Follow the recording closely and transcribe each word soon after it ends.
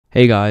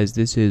Hey guys,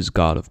 this is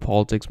God of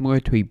Politics. I'm going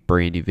to a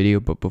brand new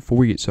video, but before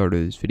we get started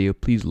with this video,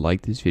 please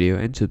like this video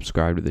and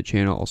subscribe to the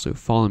channel. Also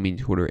follow me on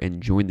Twitter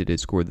and join the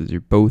Discord. Those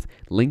are both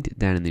linked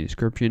down in the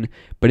description.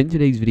 But in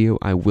today's video,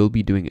 I will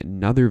be doing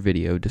another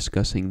video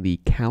discussing the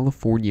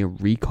California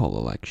recall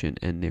election,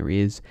 and there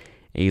is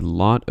a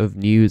lot of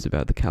news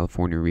about the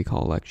California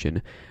recall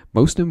election.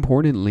 Most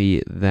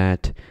importantly,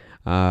 that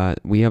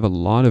we have a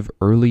lot of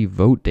early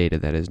vote data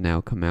that has now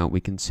come out. We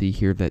can see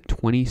here that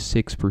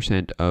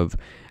 26% of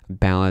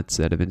ballots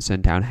that have been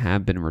sent out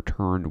have been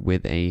returned,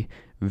 with a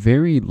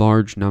very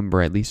large number,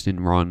 at least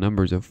in raw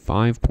numbers, of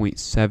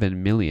 5.7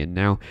 million.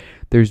 Now,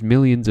 there's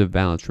millions of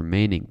ballots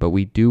remaining, but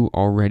we do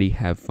already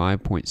have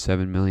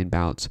 5.7 million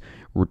ballots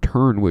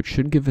returned, which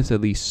should give us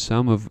at least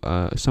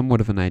somewhat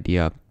of an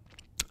idea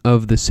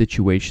of the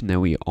situation that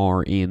we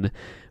are in,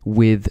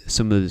 with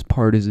some of this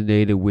partisan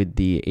data, with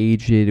the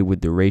age data,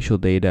 with the racial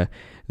data,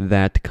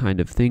 that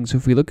kind of thing. So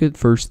if we look at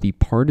first the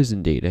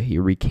partisan data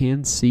here, we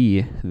can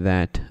see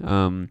that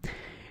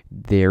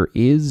there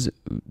is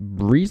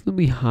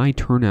reasonably high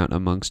turnout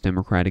amongst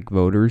Democratic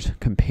voters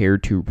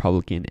compared to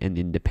Republican and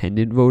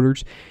independent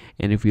voters.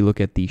 And if we look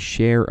at the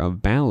share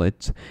of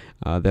ballots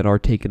that are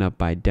taken up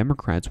by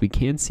Democrats, we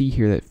can see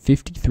here that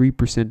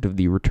 53% of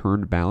the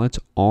returned ballots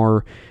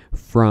are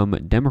from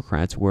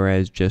Democrats,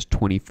 whereas just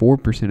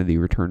 24% of the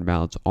returned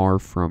ballots are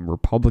from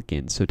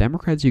Republicans. So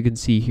Democrats, you can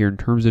see here in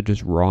terms of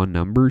just raw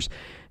numbers,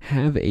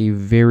 have a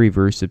very,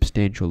 very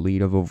substantial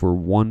lead of over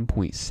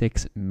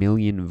 1.6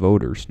 million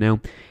voters. Now,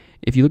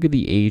 if you look at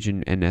the age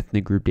and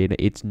ethnic group data,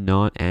 it's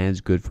not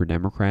as good for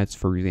Democrats.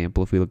 For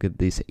example, if we look at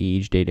this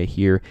age data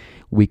here,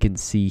 we can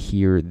see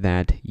here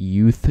that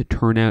youth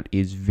turnout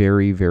is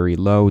very, very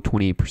low.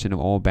 28% of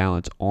all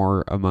ballots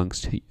are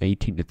amongst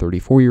 18 to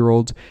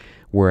 34-year-olds,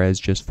 whereas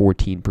just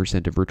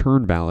 14% of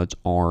returned ballots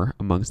are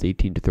amongst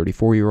 18 to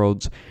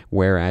 34-year-olds,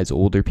 whereas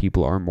older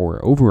people are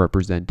more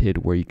overrepresented,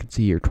 where you can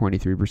see here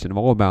 23% of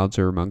all ballots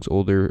are amongst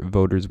older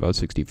voters about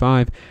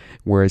 65,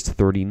 whereas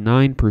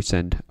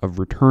 39% of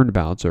returned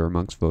ballots are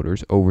amongst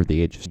voters over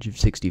the age of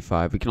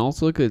 65. We can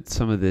also look at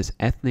some of this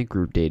ethnic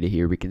group data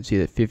here. We can see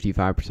that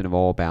 55% of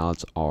all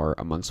ballots are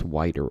amongst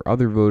white or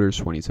other voters,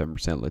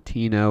 27%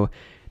 Latino,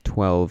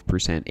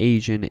 12%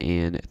 Asian,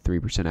 and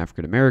 3%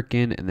 African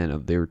American. And then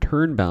of the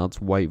return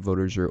ballots, white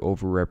voters are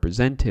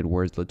overrepresented,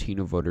 whereas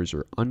Latino voters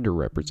are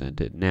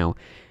underrepresented. Now,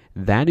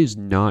 that is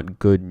not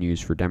good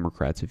news for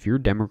Democrats. If you're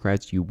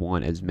Democrats, you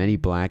want as many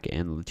black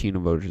and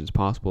Latino voters as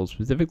possible,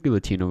 specifically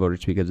Latino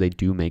voters, because they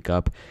do make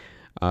up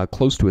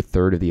close to a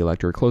third of the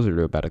electorate, closer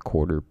to about a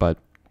quarter. But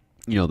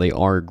you know, they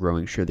are a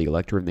growing share of the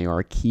electorate, and they are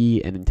a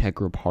key and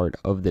integral part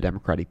of the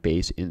Democratic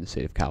base in the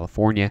state of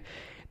California.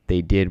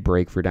 They did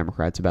break for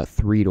Democrats about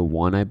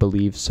 3-1, I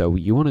believe. So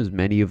you want as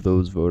many of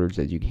those voters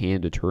as you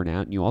can to turn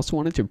out. And you also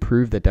wanted to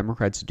prove that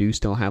Democrats do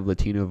still have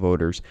Latino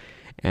voters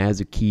as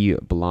a key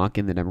block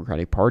in the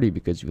Democratic Party,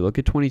 because if you look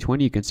at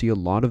 2020, you can see a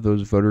lot of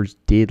those voters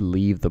did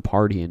leave the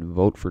party and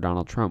vote for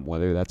Donald Trump.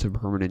 Whether that's a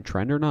permanent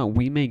trend or not,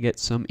 we may get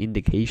some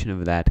indication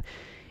of that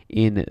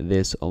in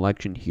this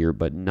election here,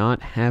 but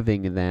not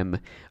having them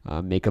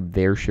make up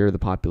their share of the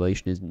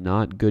population is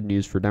not good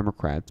news for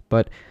Democrats.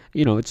 But,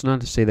 you know, it's not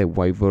to say that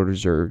white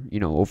voters are, you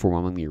know,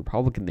 overwhelmingly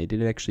Republican. They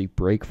did actually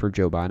break for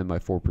Joe Biden by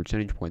 4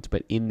 percentage points,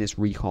 but in this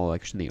recall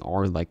election, they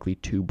are likely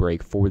to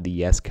break for the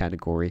yes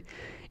category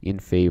in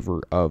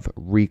favor of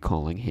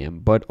recalling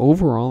him. But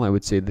overall, I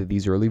would say that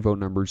these early vote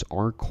numbers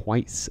are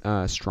quite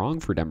strong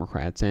for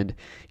Democrats. And,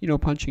 you know,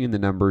 punching in the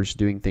numbers,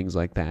 doing things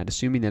like that,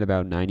 assuming that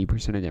about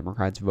 90% of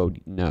Democrats vote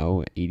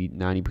no,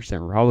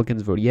 90%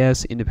 Republicans vote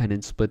yes,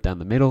 independents split down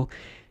the middle.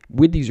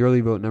 With these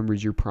early vote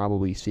numbers, you're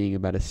probably seeing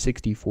about a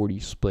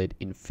 60-40 split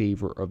in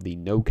favor of the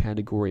no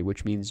category,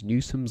 which means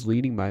Newsom's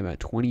leading by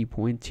about 20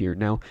 points here.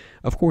 Now,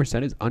 of course,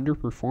 that is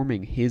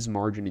underperforming his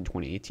margin in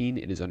 2018.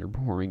 It is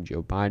underperforming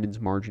Joe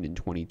Biden's margin in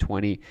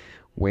 2020,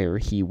 where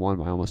he won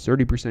by almost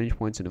 30 percentage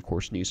points, and of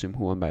course, Newsom,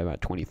 who won by about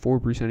 24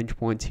 percentage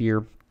points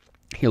here.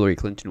 Hillary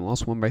Clinton, who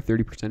also won by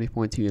 30 percentage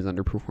points, he is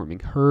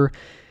underperforming her.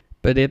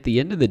 But at the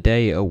end of the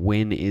day, a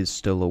win is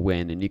still a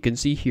win. And you can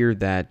see here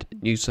that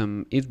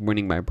Newsom is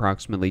winning by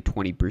approximately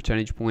 20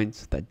 percentage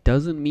points. That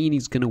doesn't mean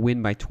he's going to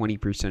win by 20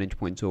 percentage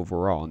points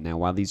overall. Now,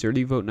 while these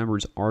early vote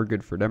numbers are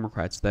good for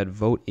Democrats, that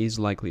vote is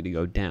likely to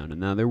go down. And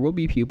now there will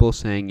be people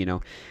saying, you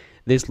know,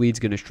 this lead's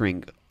going to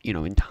shrink, you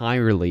know,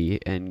 entirely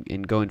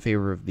and go in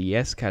favor of the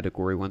yes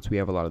category once we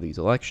have a lot of these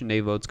election day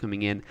votes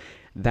coming in.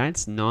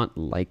 That's not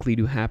likely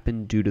to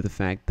happen due to the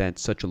fact that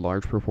such a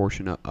large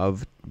proportion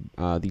of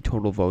the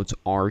total votes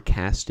are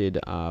casted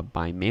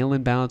by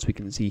mail-in ballots. We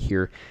can see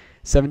here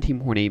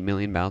 17.8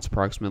 million ballots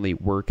approximately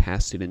were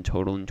casted in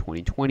total in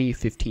 2020.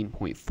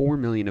 15.4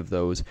 million of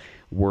those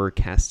were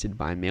casted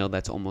by mail.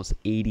 That's almost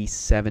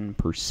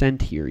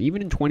 87% here.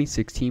 Even in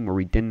 2016, where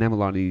we didn't have a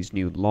lot of these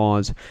new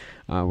laws,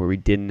 where we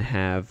didn't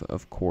have,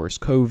 of course,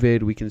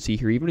 COVID, we can see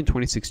here, even in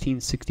 2016,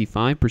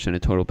 65%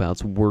 of total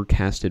ballots were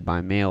casted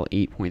by mail,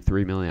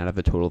 8.3 million out of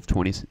a total of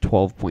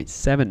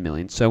 12.7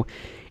 million. So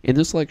in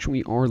this election,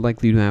 we are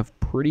likely to have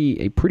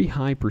pretty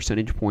high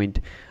percentage point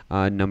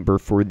number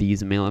for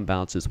these mail-in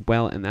ballots as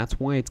well, and that's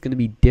why it's going to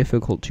be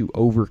difficult to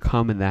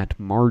overcome that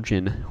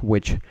margin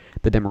which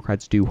the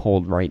Democrats do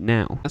hold right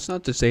now. That's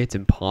not to say it's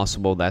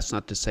impossible. That's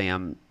not to say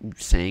I'm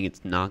saying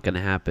it's not going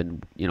to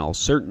happen in all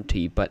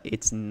certainty, but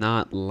it's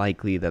not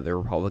likely that the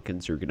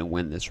Republicans are going to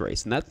win this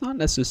race. And that's not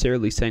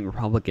necessarily saying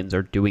Republicans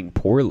are doing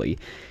poorly.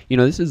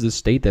 This is a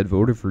state that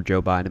voted for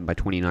Joe Biden by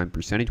 29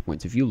 percentage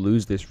points. If you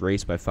lose this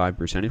race by 5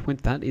 percentage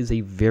points, that is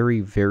a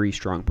very, very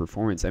strong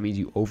performance. That means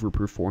you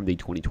overperformed the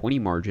 2020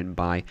 margin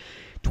by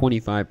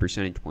 25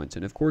 percentage points.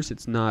 And of course,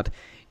 it's not,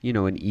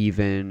 an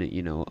even,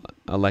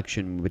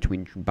 election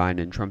between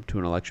Biden and Trump to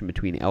an election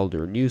between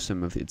Elder and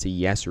Newsom if it's a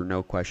yes or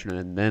no question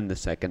and then the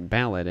second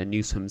ballot. And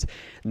Newsom's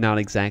not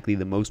exactly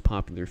the most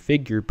popular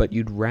figure, but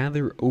you'd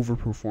rather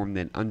overperform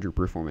than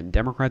underperform. And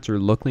Democrats are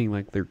looking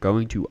like they're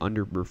going to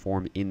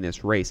underperform in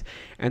this race.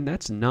 And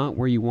that's not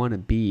where you want to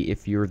be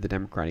if you're the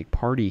Democratic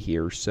Party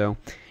here. So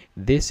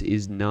this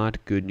is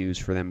not good news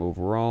for them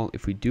overall.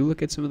 If we do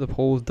look at some of the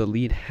polls, the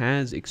lead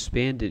has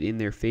expanded in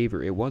their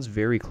favor. It was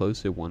very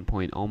close at one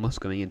point, almost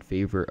going in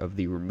favor of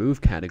the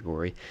remove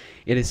category.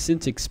 It has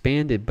since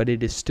expanded, but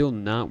it is still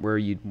not where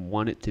you'd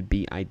want it to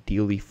be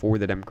ideally for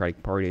the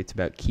Democratic Party. It's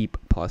about keep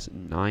plus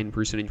 9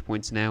 percentage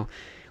points now.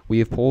 We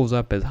have polls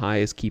up as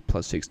high as keep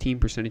plus 16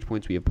 percentage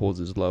points. We have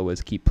polls as low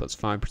as keep plus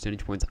 5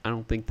 percentage points. I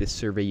don't think this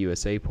Survey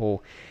USA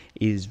poll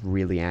is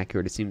really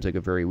accurate. It seems like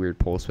a very weird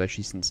poll,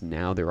 especially since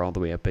now they're all the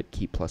way up at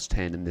keep plus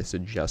 10 in this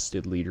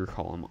adjusted leader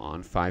column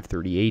on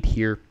 538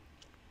 here.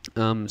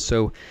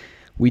 So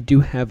we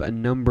do have a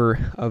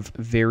number of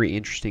very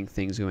interesting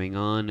things going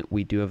on.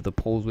 We do have the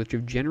polls, which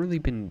have generally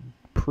been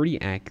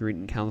pretty accurate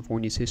in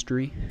California's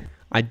history.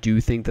 I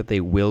do think that they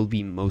will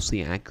be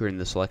mostly accurate in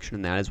this election,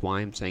 and that is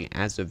why I'm saying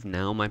as of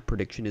now my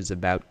prediction is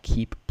about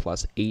keep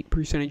plus 8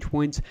 percentage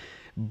points.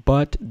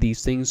 But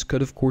these things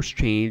could of course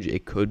change.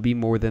 It could be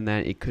more than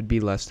that. It could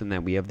be less than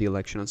that. We have the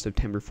election on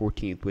September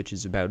 14th, which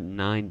is about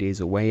 9 days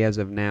away as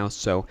of now.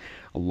 So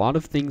a lot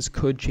of things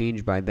could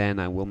change by then.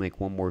 I will make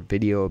one more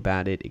video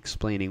about it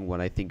explaining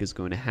what I think is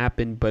going to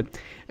happen. But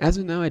as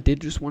of now, I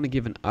did just want to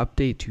give an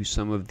update to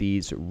some of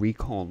these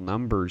recall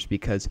numbers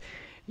because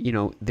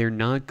they're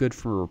not good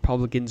for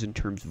Republicans in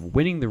terms of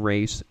winning the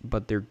race,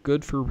 but they're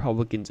good for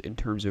Republicans in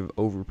terms of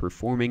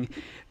overperforming.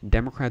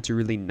 Democrats are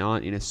really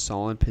not in a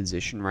solid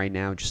position right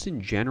now, just in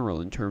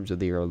general, in terms of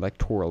their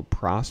electoral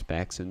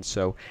prospects. And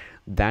so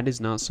that is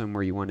not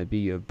somewhere you want to be.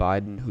 You have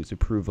Biden, whose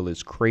approval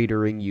is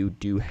cratering. You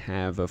do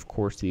have, of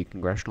course, the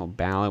congressional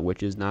ballot,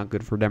 which is not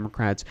good for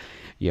Democrats.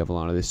 You have a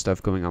lot of this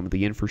stuff going on with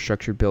the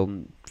infrastructure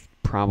bill,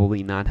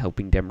 probably not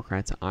helping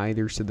Democrats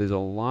either. So there's a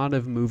lot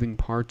of moving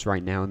parts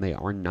right now, and they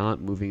are not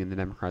moving in the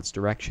Democrats'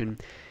 direction.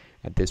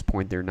 At this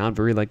point, they're not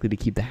very likely to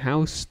keep the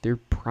House. They're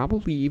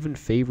probably even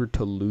favored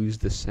to lose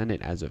the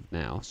Senate as of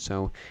now.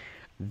 So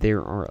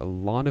there are a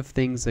lot of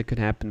things that could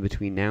happen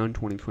between now and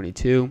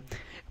 2022,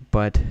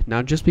 but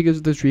not just because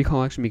of this recall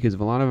election, because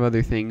of a lot of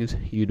other things.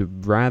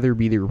 You'd rather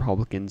be the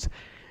Republicans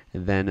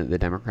than the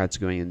Democrats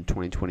going into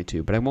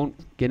 2022. But I won't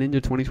get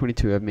into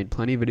 2022. I've made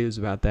plenty of videos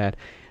about that,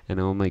 and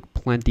I'll make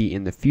plenty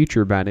in the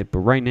future about it. But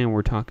right now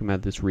we're talking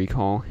about this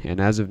recall, and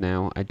as of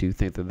now, I do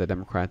think that the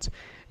Democrats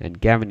and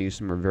Gavin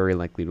Newsom are very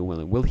likely to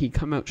win. Will he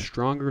come out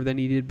stronger than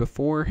he did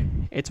before?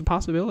 It's a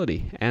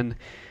possibility, and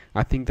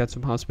I think that's a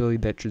possibility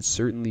that should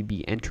certainly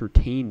be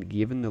entertained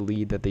given the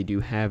lead that they do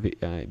have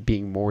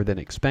being more than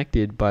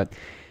expected. But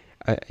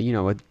a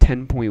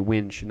 10-point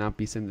win should not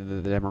be something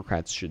that the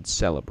Democrats should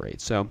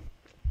celebrate. So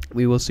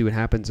we will see what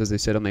happens. As I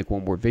said, I'll make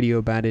one more video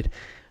about it.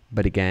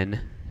 But again,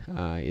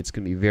 it's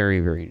going to be very,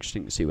 very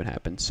interesting to see what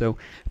happens. So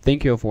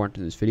thank you all for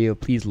watching this video.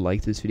 Please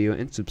like this video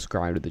and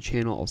subscribe to the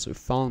channel. Also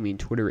follow me on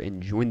Twitter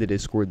and join the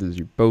Discord. Those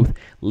are both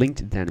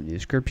linked down in the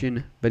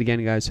description. But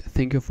again, guys,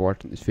 thank you for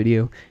watching this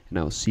video, and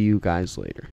I will see you guys later.